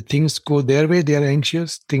anxious. The things go their way, they are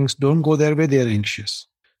anxious. Things don't go their way, they are anxious.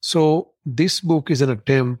 So this book is an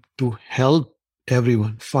attempt to help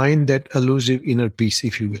everyone find that elusive inner peace,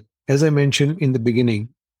 if you will. As I mentioned in the beginning,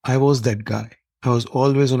 I was that guy. I was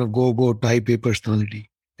always on a go-go type A personality.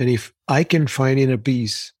 And if I can find inner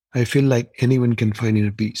peace, I feel like anyone can find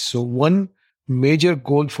inner peace. So one major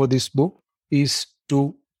goal for this book is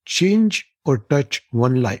to change or touch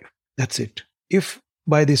one life. That's it. If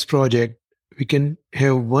by this project we can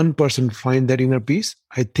have one person find that inner peace,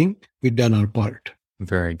 I think we've done our part.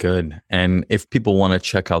 Very good. And if people want to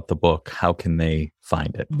check out the book, how can they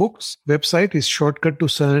find it? Book's website is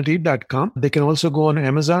shortcuttoserenity.com. They can also go on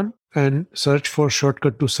Amazon and search for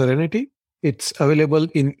Shortcut to Serenity. It's available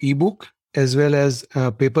in ebook as well as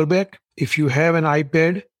paperback. If you have an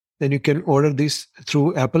iPad, then you can order this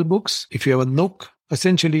through Apple Books. If you have a Nook,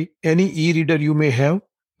 essentially any e-reader you may have,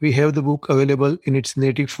 we have the book available in its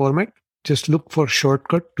native format. Just look for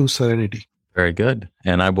Shortcut to Serenity. Very good.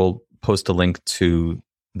 And I will post a link to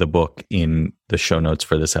the book in the show notes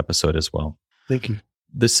for this episode as well. Thank you.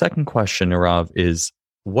 The second question, Nirav, is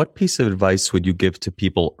what piece of advice would you give to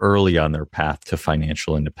people early on their path to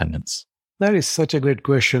financial independence? That is such a great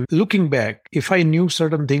question. Looking back, if I knew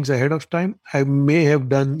certain things ahead of time, I may have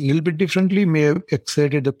done a little bit differently, may have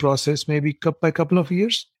accelerated the process maybe by a couple of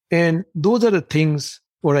years. And those are the things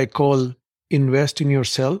what I call invest in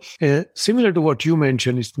yourself. Similar to what you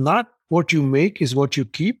mentioned, it's not what you make, is what you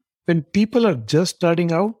keep. When people are just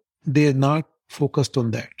starting out, they're not focused on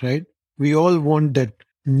that, right? We all want that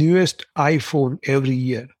newest iPhone every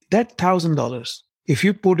year. That $1,000, if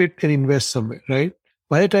you put it and invest somewhere, right?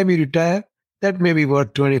 By the time you retire, that may be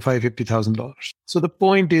worth $25,000, $50,000. So the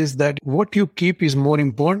point is that what you keep is more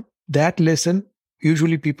important. That lesson,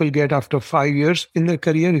 usually people get after 5 years in their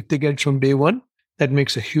career. If they get from day one, that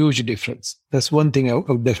makes a huge difference. That's one thing I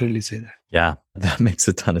would definitely say that. Yeah, that makes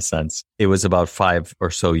a ton of sense. It was about 5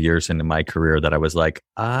 or so years into my career that I was like,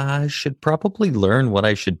 I should probably learn what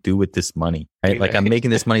I should do with this money, right? Like I'm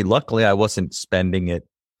making this money. Luckily, I wasn't spending it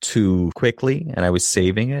too quickly and I was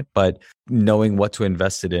saving it, but knowing what to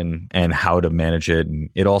invest it in and how to manage it. And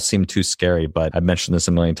it all seemed too scary, but I've mentioned this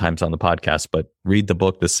a million times on the podcast, but read the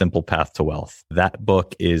book, The Simple Path to Wealth. That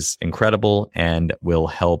book is incredible and will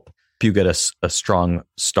help you get a strong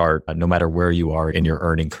start no matter where you are in your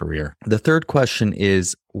earning career. The third question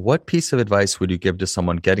is, what piece of advice would you give to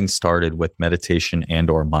someone getting started with meditation and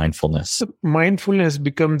or mindfulness? Mindfulness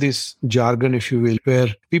become this jargon, if you will, where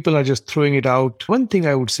people are just throwing it out. One thing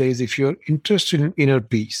I would say is if you're interested in inner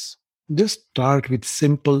peace, just start with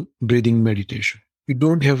simple breathing meditation. You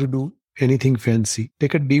don't have to do anything fancy.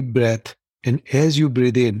 Take a deep breath. And as you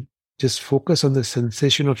breathe in, just focus on the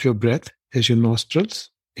sensation of your breath as your nostrils.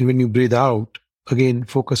 And when you breathe out, again,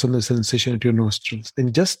 focus on the sensation at your nostrils.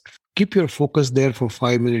 Then just keep your focus there for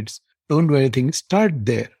 5 minutes. Don't do anything. Start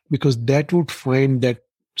there because that would find that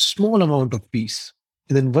small amount of peace.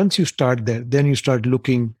 And then once you start there, then you start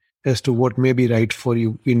looking as to what may be right for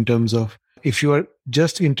you in terms of if you are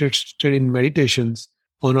just interested in meditations,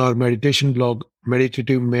 on our meditation blog,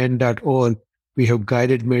 meditativeman.org, we have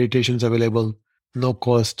guided meditations available, no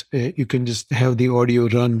cost. You can just have the audio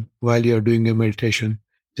run while you're doing a meditation.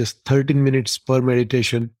 Just 13 minutes per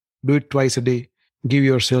meditation. Do it twice a day. Give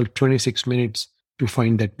yourself 26 minutes to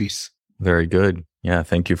find that peace. Very good. Yeah,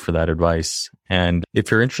 thank you for that advice. And if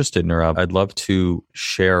you're interested, Nirav, I'd love to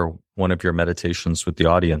share one of your meditations with the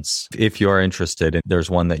audience. If you are interested, and there's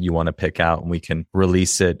one that you want to pick out and we can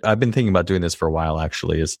release it. I've been thinking about doing this for a while,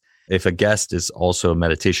 actually, is if a guest is also a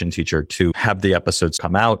meditation teacher to have the episodes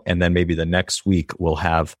come out. And then maybe the next week we'll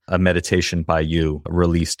have a meditation by you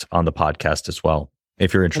released on the podcast as well,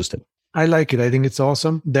 if you're interested. I like it. I think it's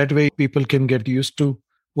awesome. That way people can get used to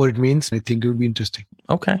what it means. I think it would be interesting.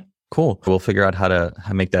 Okay, cool. We'll figure out how to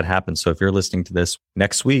make that happen. So if you're listening to this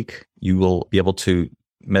next week, you will be able to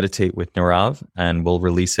meditate with Nirav and we'll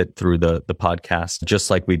release it through the podcast, just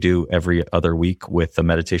like we do every other week with the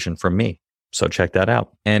meditation from me. So check that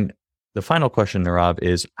out. And the final question, Nirav,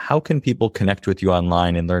 is how can people connect with you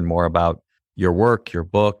online and learn more about your work, your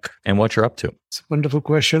book, and what you're up to? It's a wonderful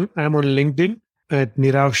question. I'm on LinkedIn at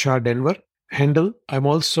Nirav Shah Denver handle. I'm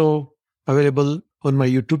also available on my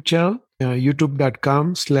YouTube channel,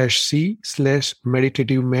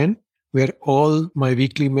 youtube.com/c/meditativeman, where all my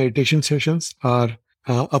weekly meditation sessions are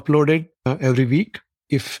uploaded every week.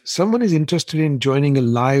 If someone is interested in joining a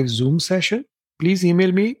live Zoom session, please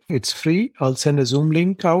email me. It's free. I'll send a Zoom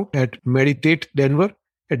link out at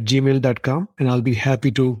meditatedenver@gmail.com, and I'll be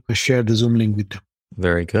happy to share the Zoom link with them.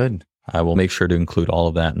 Very good. I will make sure to include all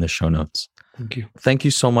of that in the show notes. Thank you. Thank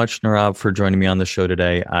you so much, Nirav, for joining me on the show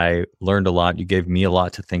today. I learned a lot. You gave me a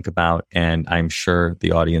lot to think about, and I'm sure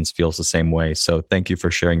the audience feels the same way. So thank you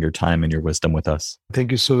for sharing your time and your wisdom with us.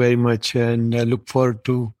 Thank you so very much, and I look forward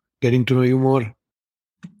to getting to know you more.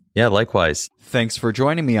 Yeah, likewise. Thanks for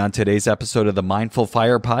joining me on today's episode of the Mindful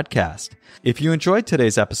Fire podcast. If you enjoyed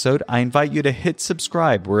today's episode, I invite you to hit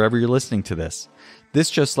subscribe wherever you're listening to this. This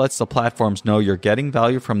just lets the platforms know you're getting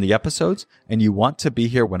value from the episodes and you want to be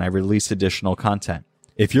here when I release additional content.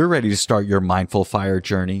 If you're ready to start your Mindful Fire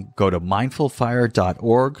journey, go to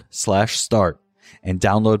mindfulfire.org/start and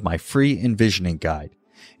download my free envisioning guide.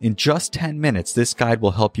 In just 10 minutes, this guide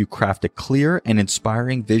will help you craft a clear and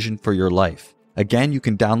inspiring vision for your life. Again, you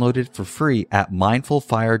can download it for free at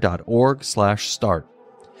mindfulfire.org/start.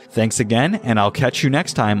 Thanks again, and I'll catch you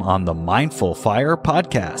next time on the Mindful Fire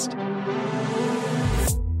podcast.